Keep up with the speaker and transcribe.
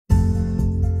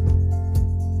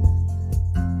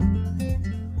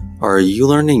Are you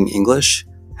learning English?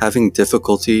 Having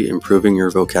difficulty improving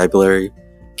your vocabulary?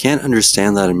 Can't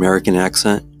understand that American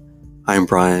accent? I'm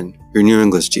Brian, your new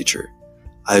English teacher.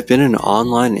 I've been an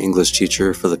online English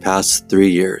teacher for the past 3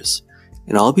 years,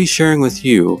 and I'll be sharing with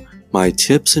you my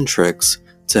tips and tricks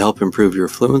to help improve your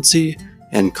fluency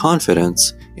and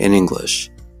confidence in English.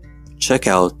 Check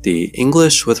out the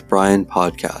English with Brian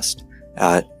podcast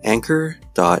at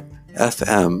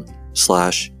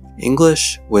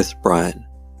anchor.fm/English with Brian.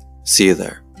 See you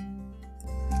there.